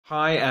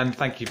Hi, and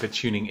thank you for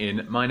tuning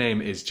in. My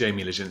name is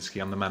Jamie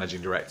Lezinski. I'm the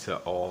managing director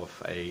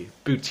of a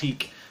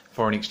boutique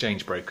foreign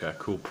exchange broker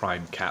called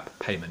Prime Cap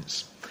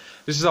Payments.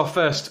 This is our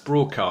first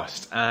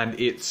broadcast, and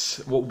it's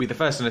what will be the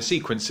first in a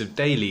sequence of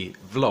daily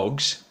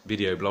vlogs,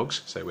 video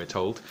blogs, so we're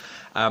told,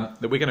 that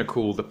we're going to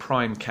call the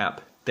Prime Cap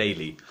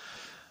Daily.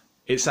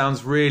 It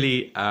sounds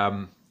really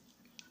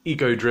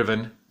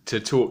ego-driven to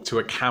talk to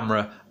a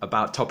camera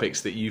about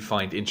topics that you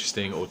find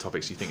interesting or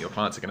topics you think your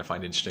clients are going to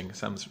find interesting. It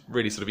sounds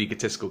really sort of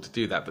egotistical to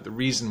do that, but the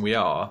reason we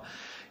are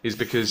is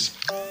because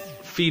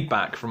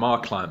feedback from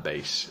our client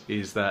base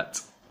is that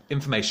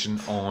information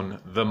on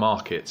the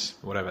markets,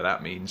 whatever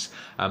that means,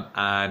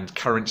 and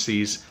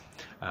currencies,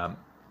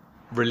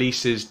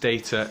 releases,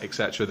 data,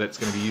 etc., that's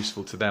going to be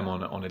useful to them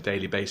on a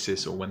daily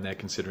basis or when they're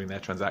considering their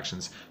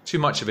transactions. Too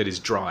much of it is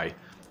dry.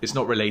 It's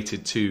not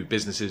related to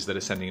businesses that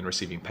are sending and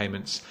receiving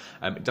payments.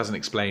 It doesn't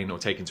explain or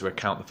take into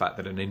account the fact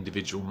that an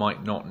individual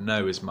might not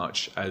know as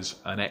much as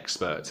an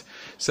expert.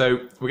 So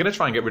we're going to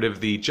try and get rid of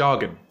the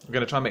jargon. We're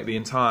going to try and make the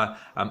entire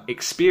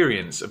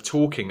experience of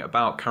talking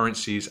about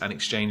currencies and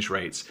exchange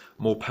rates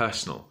more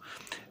personal.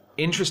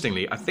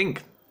 Interestingly, I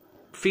think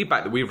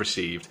feedback that we've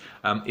received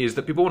is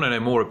that people want to know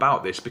more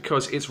about this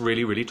because it's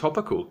really, really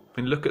topical.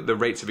 I mean, look at the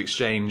rates of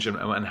exchange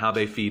and how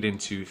they feed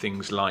into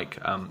things like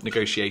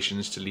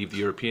negotiations to leave the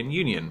European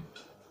Union.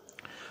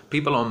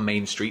 People on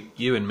Main Street,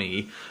 you and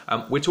me,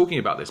 we're talking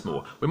about this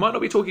more. We might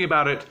not be talking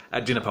about it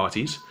at dinner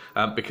parties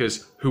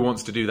because who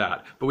wants to do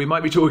that? But we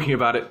might be talking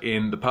about it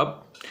in the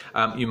pub.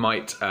 You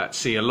might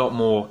see a lot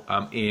more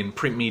in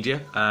print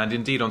media and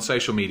indeed on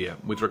social media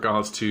with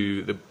regards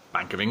to the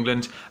Bank of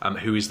England,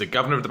 who is the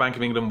governor of the Bank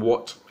of England,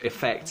 what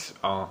effect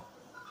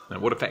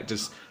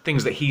does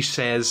things that he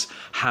says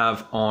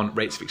have on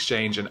rates of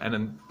exchange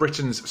and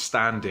Britain's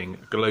standing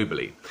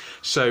globally.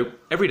 So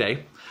every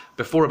day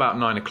before about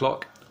 9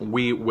 o'clock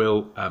we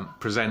will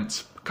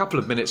present a couple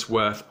of minutes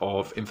worth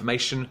of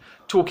information,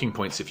 talking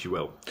points if you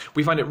will.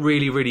 We find it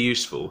really, really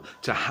useful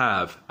to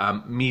have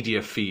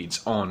media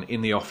feeds on in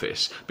the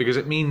office because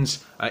it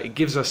means it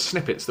gives us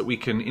snippets that we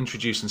can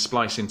introduce and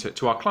splice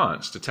into our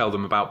clients to tell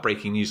them about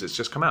breaking news that's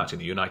just come out in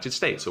the United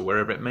States or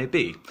wherever it may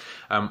be.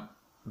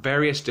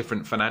 Various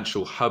different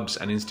financial hubs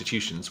and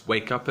institutions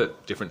wake up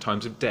at different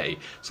times of day.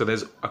 So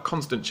there's a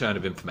constant churn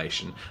of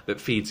information that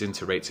feeds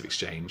into rates of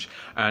exchange.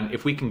 And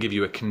if we can give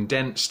you a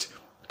condensed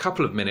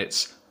couple of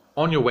minutes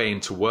on your way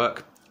into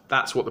work,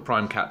 that's what the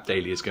Prime Cap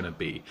Daily is going to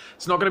be.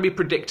 It's not going to be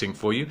predicting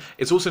for you.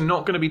 It's also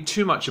not going to be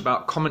too much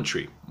about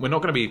commentary. We're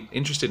not going to be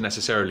interested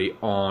necessarily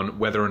on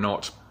whether or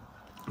not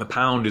the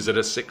pound is at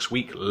a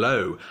 6-week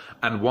low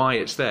and why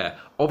it's there.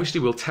 Obviously,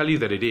 we'll tell you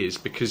that it is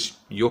because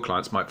your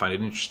clients might find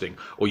it interesting,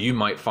 or you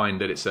might find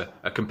that it's a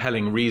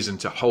compelling reason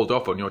to hold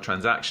off on your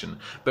transaction.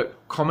 But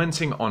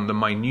commenting on the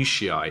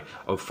minutiae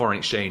of foreign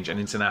exchange and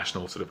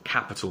international sort of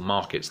capital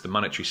markets, the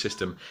monetary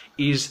system,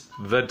 is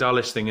the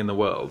dullest thing in the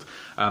world.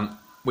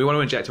 We want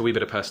to inject a wee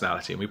bit of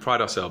personality, and we pride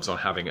ourselves on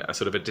having a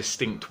sort of a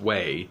distinct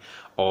way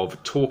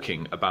of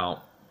talking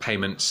about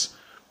payments,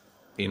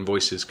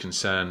 invoices,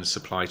 concerns,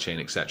 supply chain,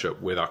 etc.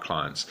 with our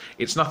clients.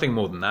 It's nothing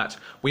more than that.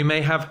 We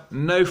may have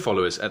no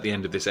followers at the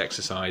end of this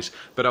exercise,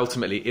 but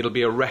ultimately it'll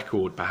be a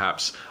record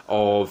perhaps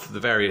of the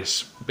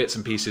various bits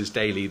and pieces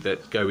daily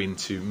that go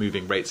into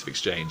moving rates of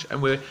exchange.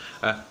 And we're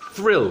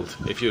thrilled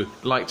if you'd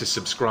like to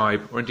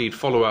subscribe or indeed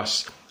follow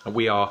us.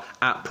 We are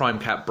at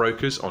PrimeCap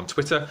Brokers on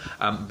Twitter.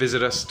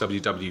 Visit us,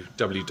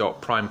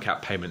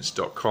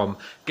 www.primecappayments.com.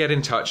 Get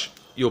in touch.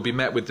 You'll be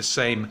met with the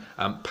same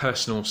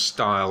personal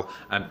style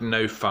and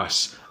no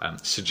fuss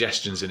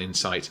suggestions and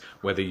insight,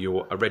 whether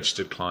you're a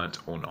registered client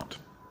or not.